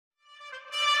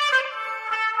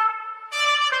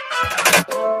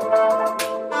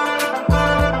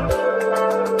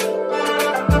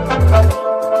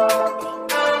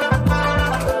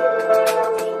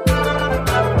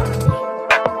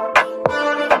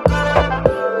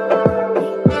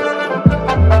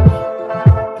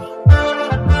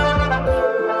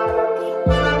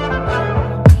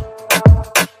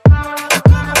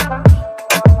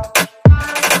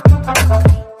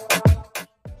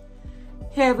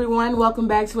Hey everyone, welcome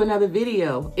back to another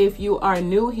video. If you are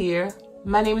new here,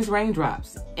 my name is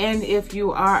Raindrops, and if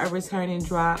you are a returning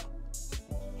drop,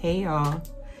 hey y'all.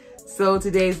 So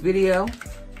today's video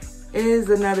is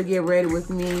another get ready with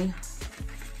me,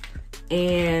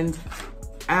 and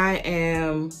I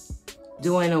am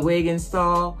doing a wig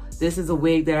install. This is a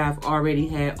wig that I've already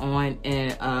had on,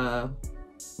 and I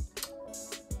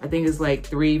think it's like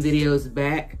 3 videos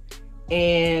back,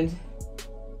 and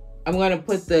I'm gonna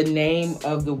put the name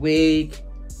of the wig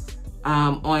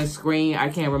on screen. I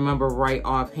can't remember right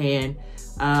offhand,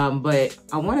 but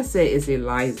I wanna say it's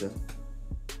Eliza.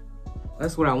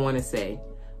 That's what I wanna say.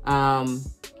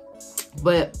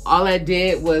 But all I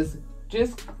did was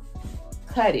just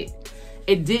cut it.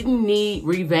 It didn't need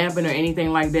revamping or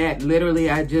anything like that. Literally,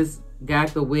 I just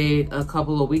got the wig a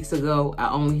couple of weeks ago.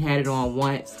 I only had it on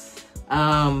once.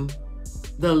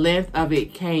 The length of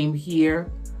it came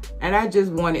here, and I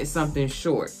just wanted something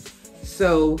short.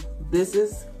 So this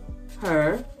is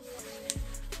her.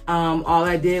 All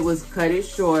I did was cut it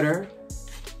shorter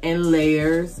in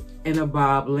layers in a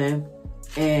bob length.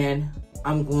 And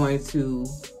I'm going to,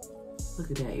 look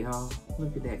at that y'all,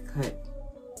 look at that cut.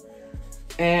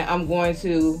 And I'm going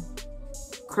to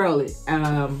curl it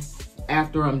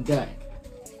after I'm done.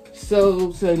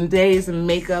 So today's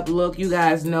makeup look, you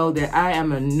guys know that I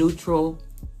am a neutral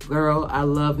girl. I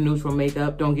love neutral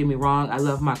makeup. Don't get me wrong. I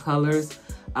love my colors.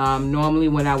 Normally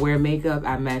when I wear makeup,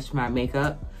 I match my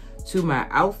makeup to my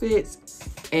outfits.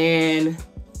 And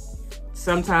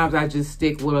sometimes I just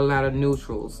stick with a lot of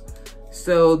neutrals.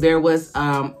 So there was,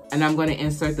 and I'm going to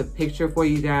insert the picture for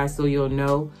you guys so you'll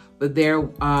know. But there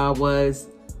was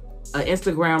an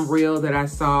Instagram reel that I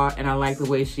saw, and I like the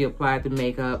way she applied the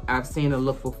makeup. I've seen the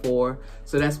look before.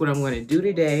 So that's what I'm going to do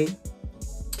today.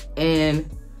 And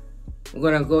I'm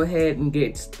gonna go ahead and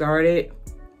get started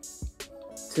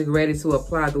to get ready to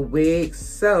apply the wig.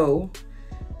 So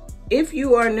if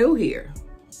you are new here,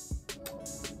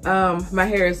 my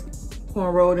hair is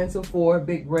cornrowed into 4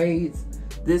 big braids.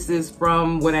 This is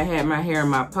from when I had my hair in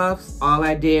my puffs. All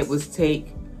I did was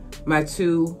take my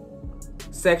 2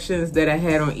 sections that I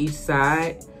had on each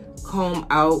side, comb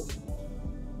out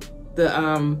the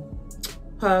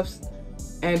puffs,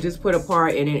 and just put a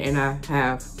part in it, and I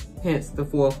have hence the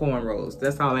 4 cornrows.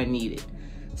 That's all I needed.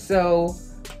 So,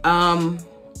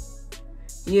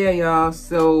 yeah, y'all.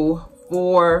 So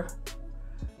for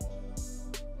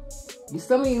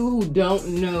some of you who don't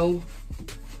know,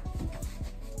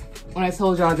 when I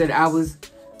told y'all that I was,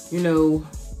 you know,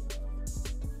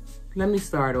 let me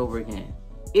start over again.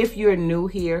 If you're new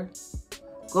here,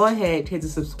 go ahead, hit the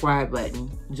subscribe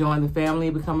button, join the family,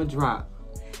 and become a drop.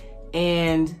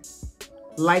 And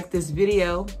like this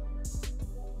video,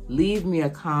 leave me a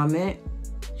comment,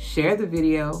 share the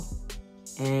video,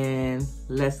 and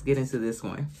let's get into this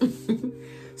one.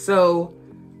 So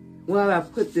while I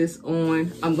put this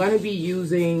on, I'm going to be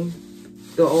using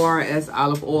the ORS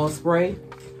olive oil spray.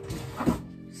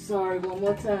 Sorry, one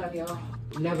more time, y'all.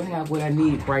 Never have what I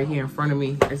need right here in front of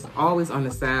me. It's always on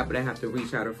the side, but I have to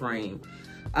reach out of frame.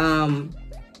 And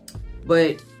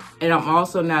I'm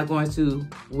also not going to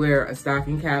wear a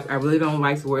stocking cap. I really don't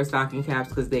like to wear stocking caps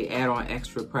because they add on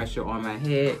extra pressure on my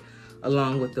head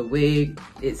along with the wig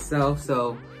itself.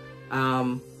 So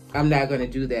I'm not going to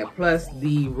do that. Plus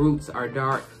the roots are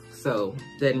dark, so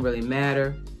it doesn't really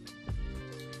matter.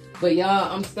 But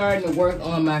y'all, I'm starting to work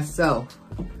on myself.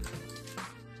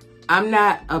 I'm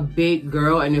not a big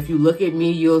girl, and if you look at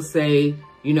me, you'll say,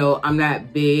 you know, I'm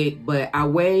not big, but I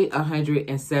weigh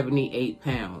 178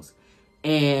 pounds.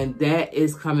 And that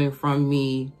is coming from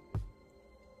me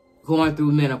going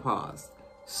through menopause.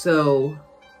 So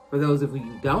for those of you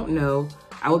who don't know,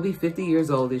 I will be 50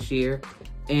 years old this year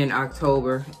in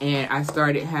October. And I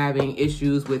started having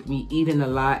issues with me eating a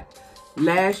lot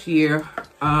last year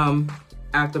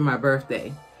after my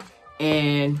birthday.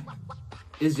 And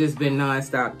it's just been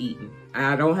nonstop eating.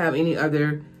 I don't have any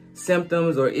other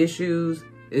symptoms or issues.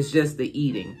 It's just the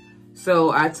eating.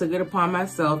 So I took it upon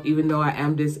myself, even though I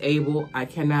am disabled, I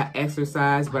cannot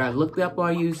exercise, but I looked up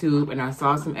on YouTube and I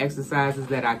saw some exercises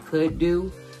that I could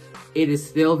do. It is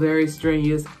still very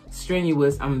strenuous.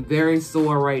 I'm very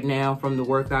sore right now from the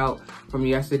workout from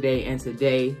yesterday and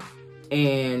today.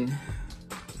 And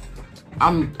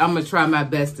I'm gonna try my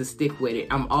best to stick with it.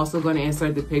 I'm also gonna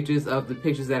insert the pictures of the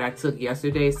pictures that I took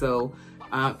yesterday, so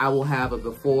I will have a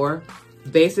before.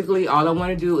 Basically, all I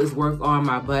wanna do is work on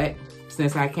my butt.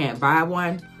 Since I can't buy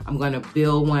one, I'm gonna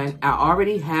build one. I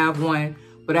already have one,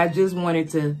 but I just wanted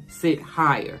to sit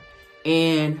higher.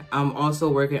 And I'm also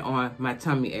working on my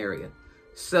tummy area.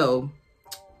 So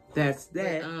that's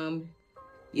that.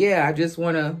 Yeah,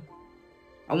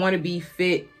 I wanna be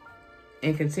fit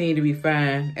and continue to be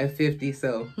fine at 50,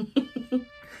 so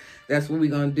that's what we're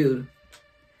gonna do.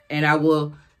 And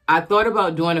I thought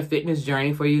about doing a fitness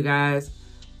journey for you guys,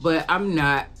 but I'm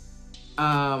not.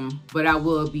 But I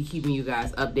will be keeping you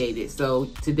guys updated. So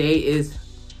today is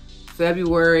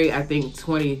February, I think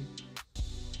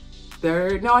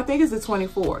 23rd. No, I think it's the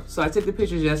 24th. So I took the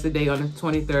pictures yesterday on the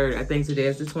 23rd. I think today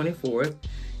is the 24th.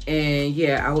 And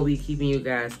yeah, I will be keeping you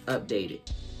guys updated.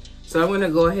 So I'm gonna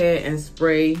go ahead and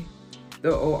spray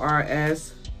the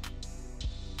ORS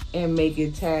and make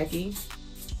it tacky.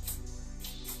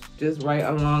 Just right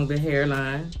along the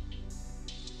hairline.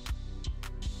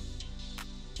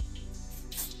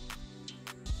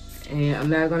 And I'm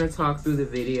not gonna talk through the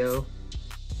video.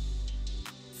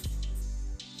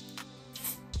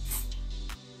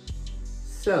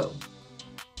 So,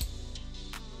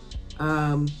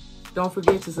 don't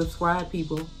forget to subscribe,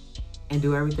 people, and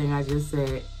do everything I just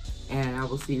said. And I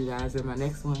will see you guys in my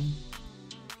next one.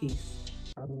 Peace.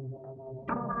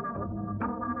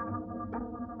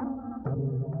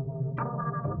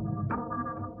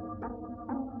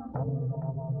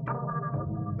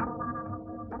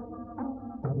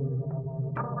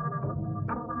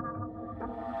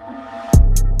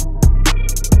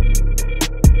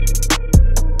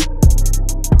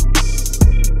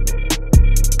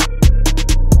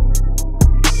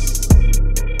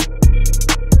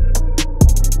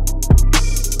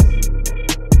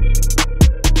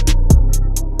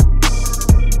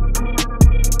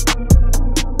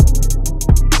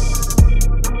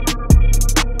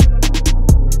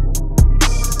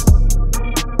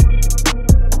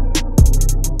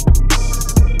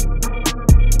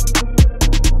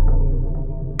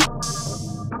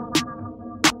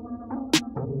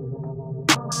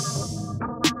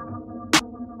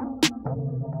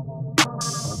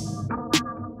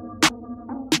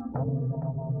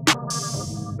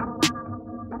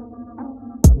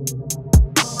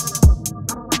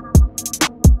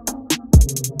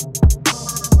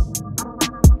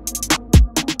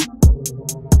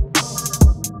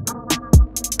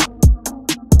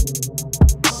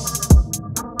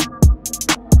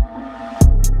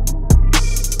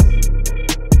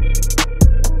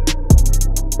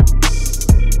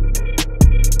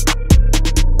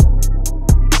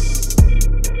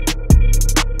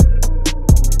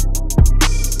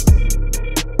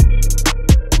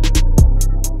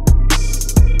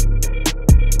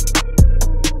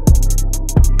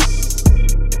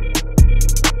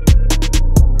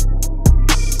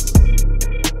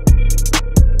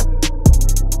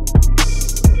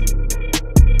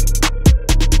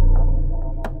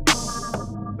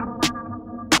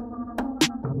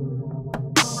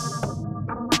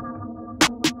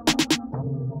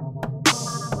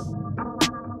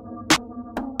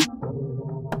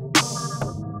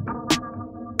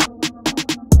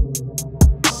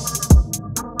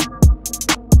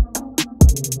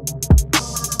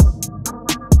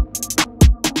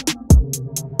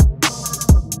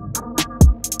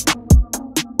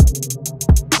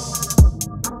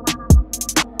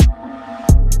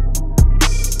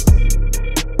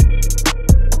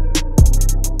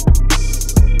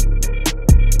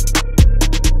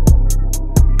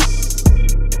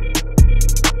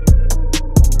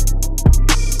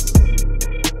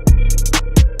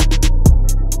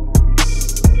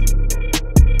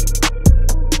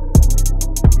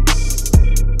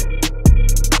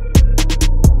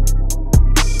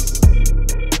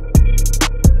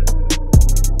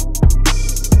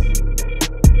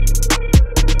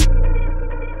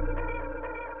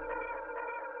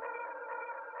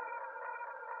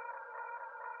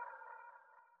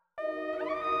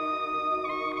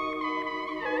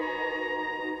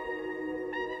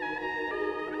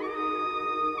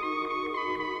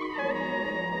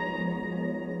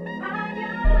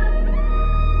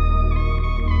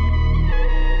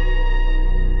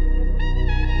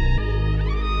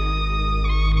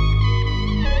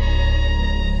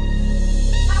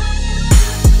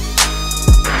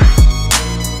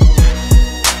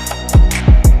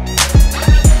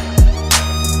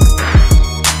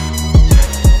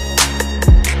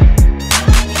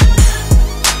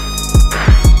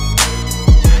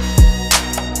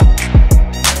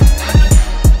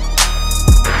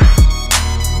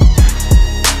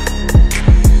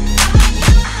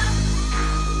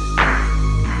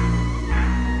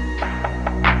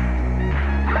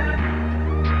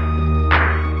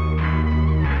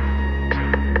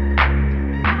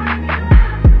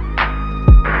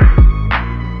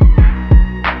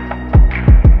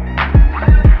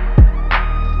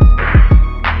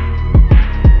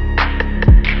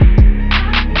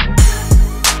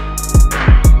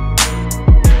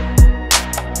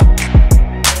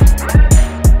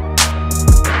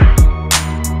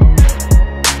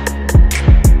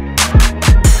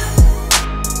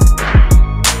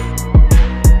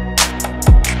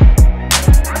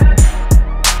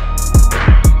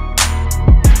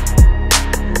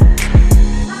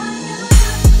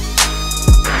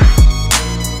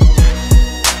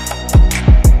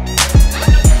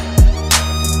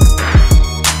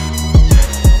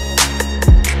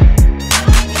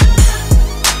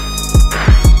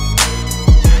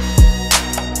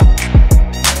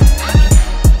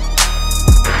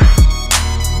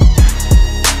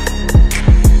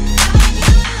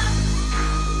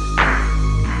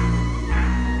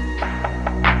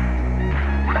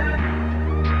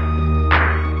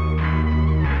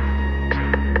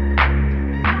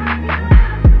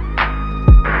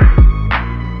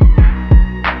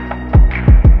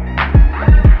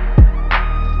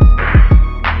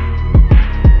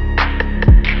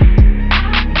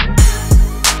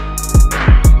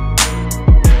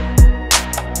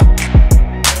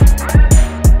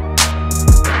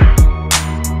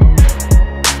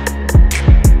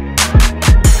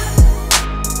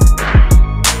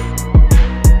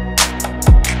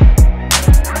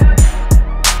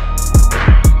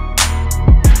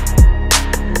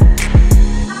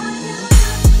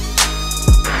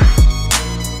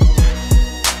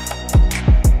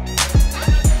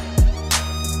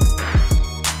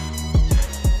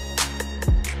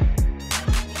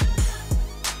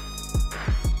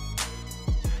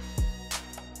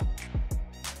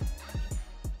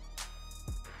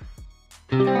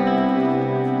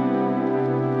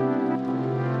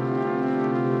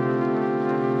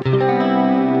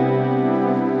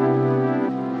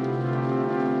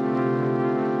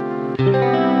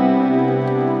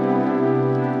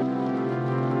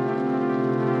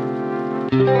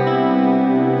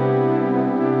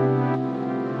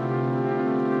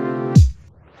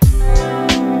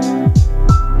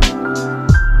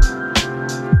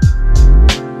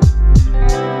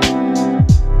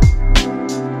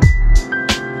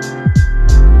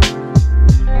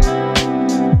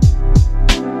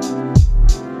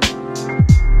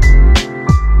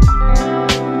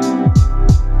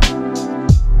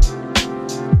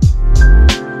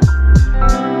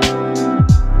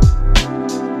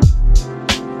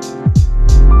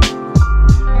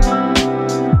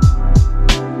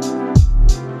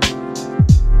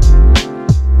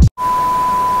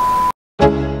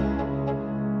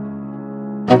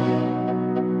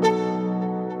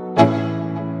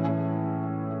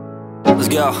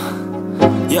 Yo,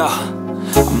 yo,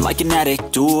 I'm like an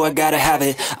addict, do I gotta have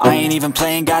it. I ain't even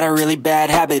playing, got a really bad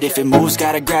habit. If it moves,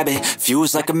 gotta grab it,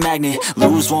 fuse like a magnet.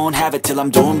 Lose, won't have it till I'm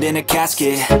doomed in a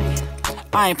casket.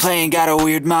 I ain't playing, got a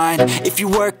weird mind. If you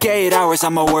work 8 hours,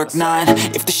 I'ma work 9.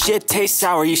 If the shit tastes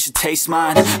sour, you should taste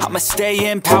mine. I'ma stay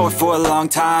in power for a long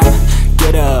time.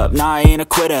 Get up, nah, I ain't a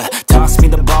quitter. Toss me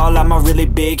the ball, I'm a really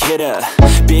big hitter.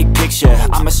 Big picture,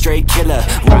 I'm a straight killer.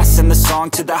 Rising the song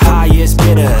to the highest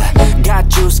bidder. Got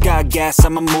juice, got gas,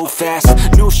 I'ma move fast.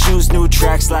 New shoes, new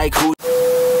tracks like who.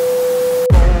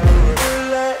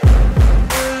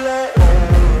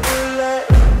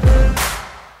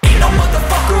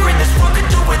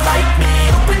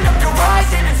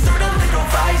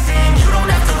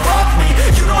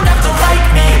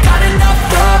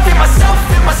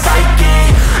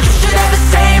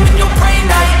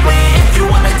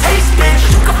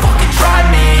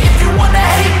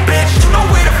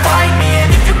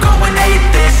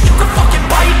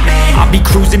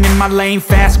 Cruising in my lane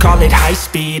fast, call it high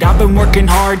speed. I've been working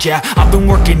hard, yeah, I've been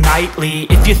working nightly.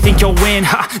 If you think you'll win,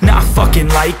 ha, not fucking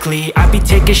likely. I be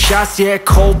taking shots, yeah,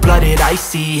 cold-blooded,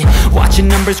 icy. Watching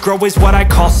numbers grow is what I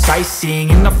call sightseeing.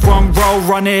 In the front row,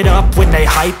 run it up when they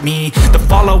hype me. The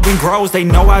following grows, they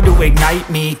know how to ignite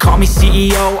me. Call me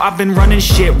CEO, I've been running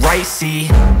shit right, see.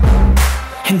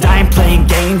 And I ain't playing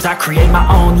games, I create my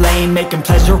own lane. Making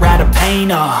pleasure out of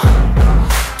pain,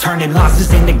 turning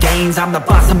losses into gains. I'm the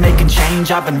boss, I'm making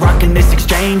change. I've been rocking this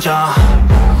exchange,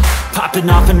 popping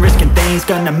off and risking things.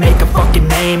 Gonna make a fucking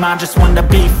name, I just wanna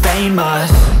be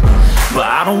famous. But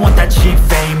I don't want that cheap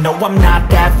fame, no I'm not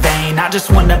that vain. I just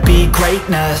wanna be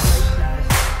greatness.